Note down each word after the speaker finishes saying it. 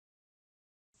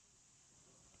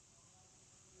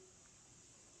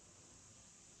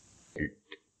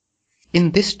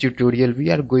In this tutorial, we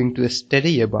are going to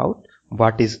study about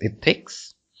what is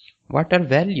ethics, what are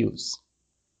values,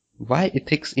 why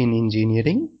ethics in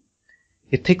engineering,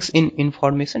 ethics in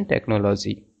information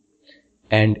technology,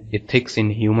 and ethics in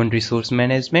human resource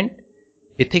management,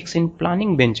 ethics in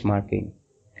planning benchmarking,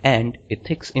 and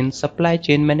ethics in supply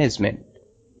chain management.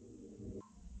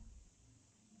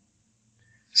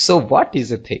 So what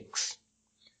is ethics?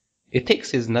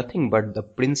 Ethics is nothing but the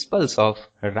principles of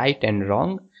right and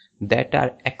wrong that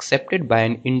are accepted by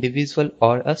an individual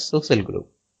or a social group.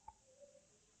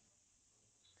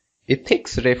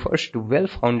 Ethics refers to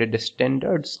well-founded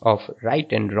standards of right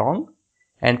and wrong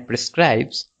and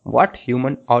prescribes what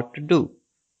humans ought to do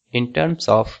in terms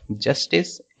of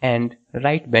justice and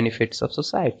right benefits of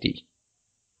society.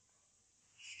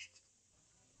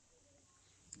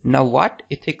 Now what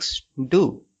ethics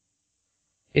do?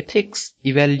 Ethics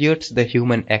evaluates the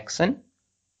human action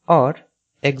or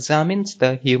examines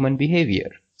the human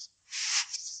behavior.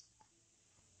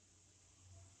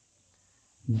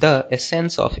 The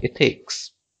essence of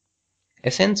ethics.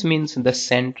 Essence means the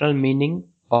central meaning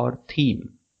or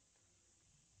theme.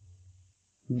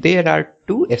 There are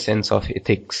two essence of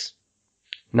ethics.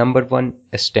 Number one,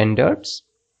 standards,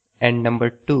 and number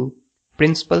two,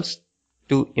 principles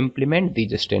to implement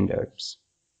these standards.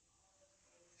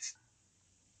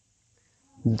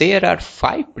 There are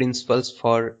 5 principles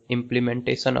for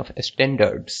implementation of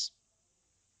standards.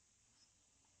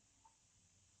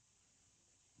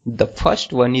 The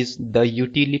first one is the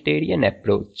utilitarian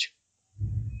approach.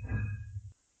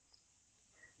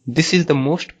 This is the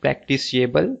most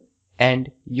practicable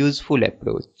and useful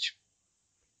approach.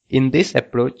 In this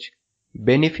approach,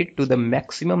 benefit to the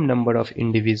maximum number of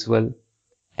individuals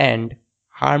and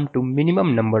harm to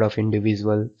minimum number of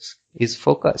individuals is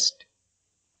focused.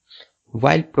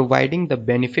 While providing the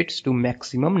benefits to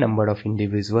maximum number of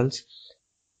individuals,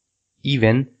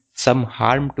 even some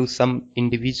harm to some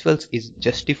individuals is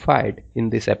justified in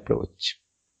this approach.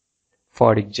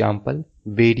 For example,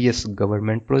 various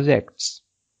government projects.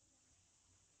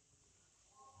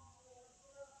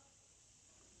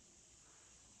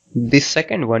 The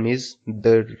second one is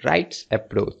the rights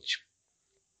approach.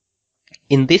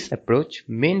 In this approach,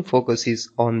 main focus is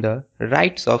on the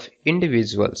rights of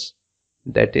individuals.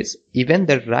 That is, even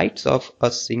the rights of a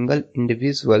single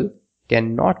individual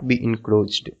cannot be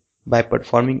encroached by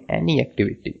performing any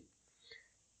activity.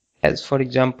 As for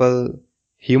example,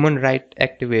 human rights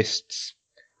activists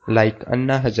like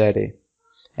Anna Hazare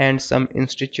and some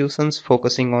institutions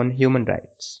focusing on human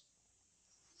rights.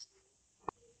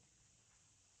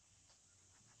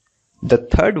 The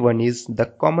third one is the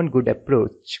common good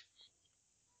approach.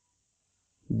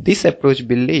 This approach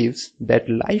believes that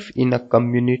life in a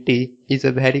community is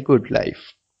a very good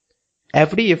life.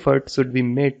 Every effort should be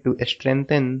made to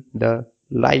strengthen the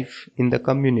life in the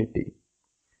community.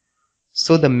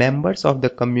 So the members of the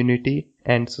community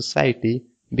and society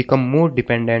become more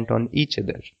dependent on each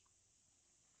other.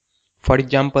 For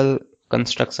example,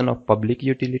 construction of public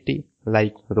utility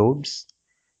like roads,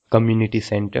 community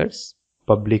centers,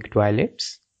 public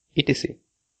toilets, etc.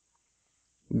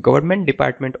 Government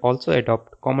department also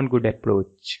adopt common good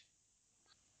approach.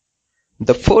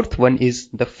 The fourth one is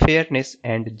the fairness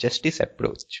and justice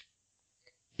approach.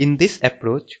 In this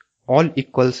approach, all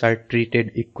equals are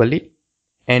treated equally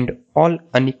and all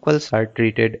unequals are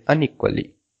treated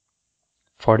unequally.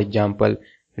 For example,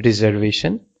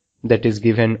 reservation that is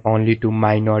given only to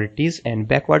minorities and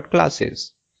backward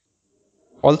classes.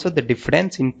 Also the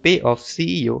difference in pay of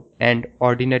CEO and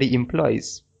ordinary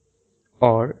employees,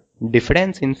 or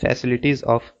difference in facilities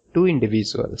of two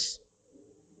individuals.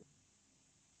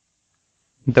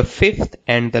 The fifth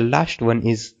and the last one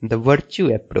is the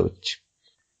virtue approach.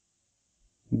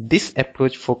 This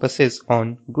approach focuses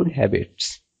on good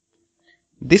habits.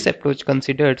 This approach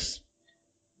considers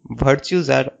virtues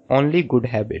are only good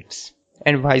habits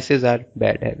and vices are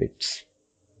bad habits.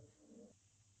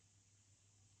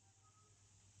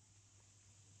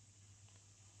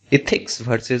 Ethics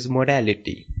versus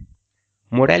morality.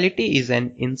 Morality is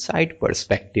an inside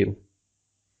perspective.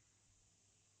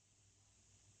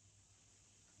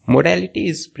 Morality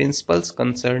is principles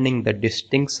concerning the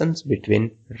distinctions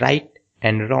between right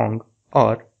and wrong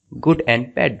or good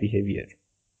and bad behavior.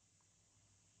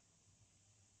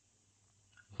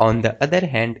 On the other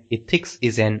hand, ethics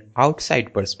is an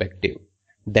outside perspective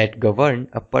that governs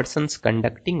a person's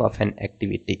conducting of an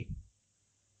activity.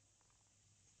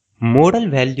 Moral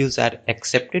values are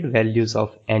accepted values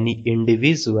of any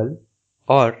individual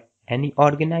or any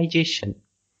organization.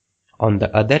 On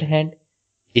the other hand,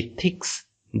 ethics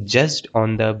judged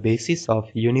on the basis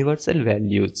of universal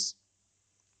values.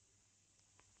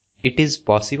 It is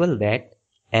possible that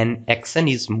an action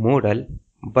is moral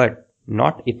but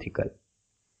not ethical.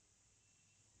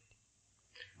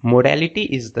 Morality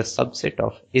is the subset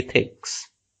of ethics.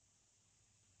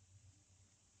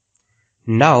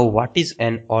 Now, what is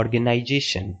an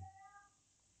organization?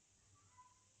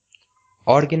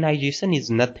 Organization is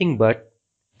nothing but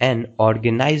an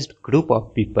organized group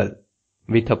of people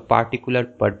with a particular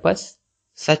purpose,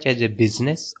 such as a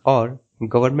business or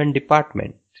government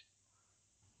department.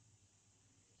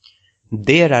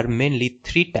 There are mainly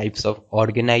three types of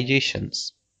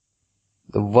organizations.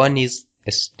 The one is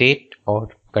a state or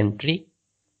country,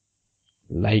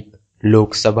 like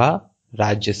Lok Sabha,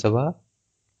 Rajya Sabha,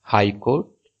 High Court.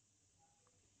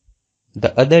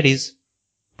 The other is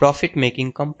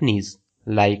profit-making companies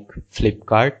like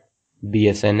Flipkart,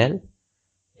 BSNL,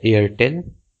 Airtel,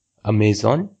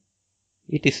 Amazon,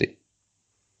 etc.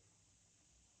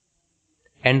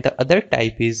 And the other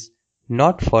type is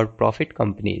not-for-profit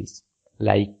companies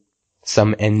like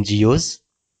some NGOs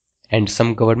and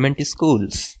some government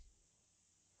schools.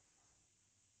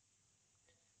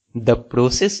 The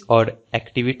process or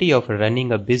activity of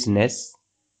running a business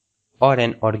or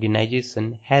an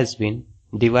organization has been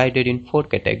divided in four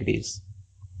categories.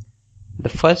 The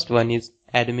first one is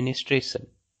administration.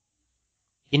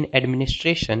 In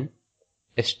administration,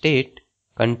 a state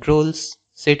controls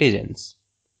citizens,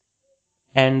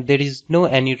 and there is no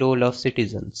any role of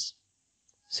citizens.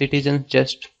 Citizens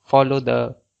just follow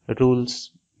the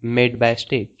rules made by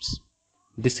states.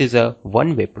 This is a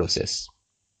one-way process.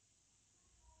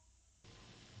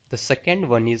 The second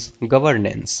one is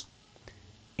governance.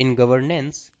 In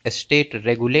governance, a state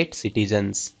regulates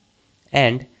citizens,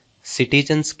 and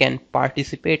citizens can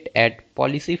participate at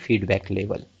policy feedback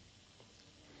level.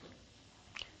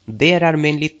 There are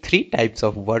mainly three types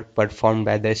of work performed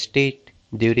by the state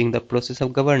during the process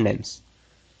of governance.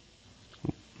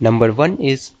 Number one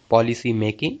is policy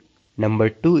making, number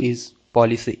two is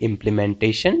policy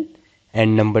implementation,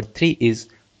 and number three is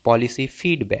policy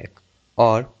feedback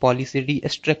or policy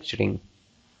restructuring.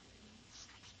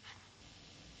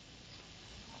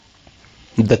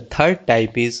 The third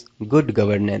type is good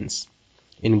governance.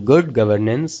 In good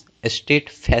governance, a state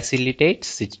facilitates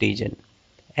citizen,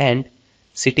 and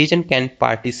citizen can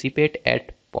participate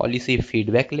at policy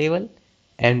feedback level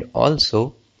and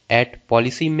also at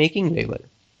policy making level.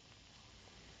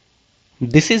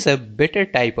 This is a better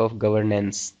type of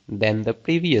governance than the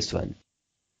previous one.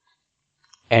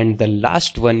 And the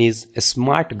last one is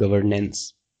smart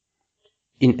governance.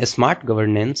 In smart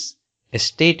governance, a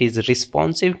state is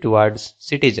responsive towards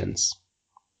citizens.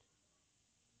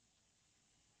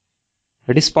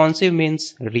 Responsive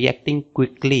means reacting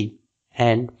quickly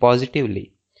and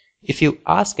positively. If you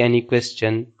ask any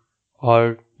question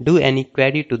or do any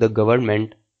query to the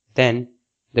government, then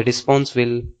the response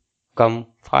will come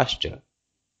faster.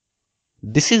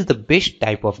 This is the best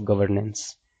type of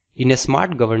governance. In a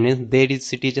smart governance, there is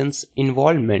citizens'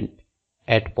 involvement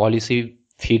at policy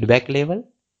feedback level,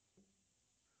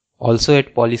 also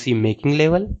at policy making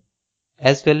level,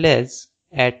 as well as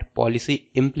at policy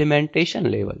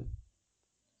implementation level.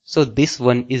 So this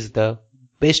one is the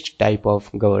best type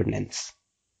of governance.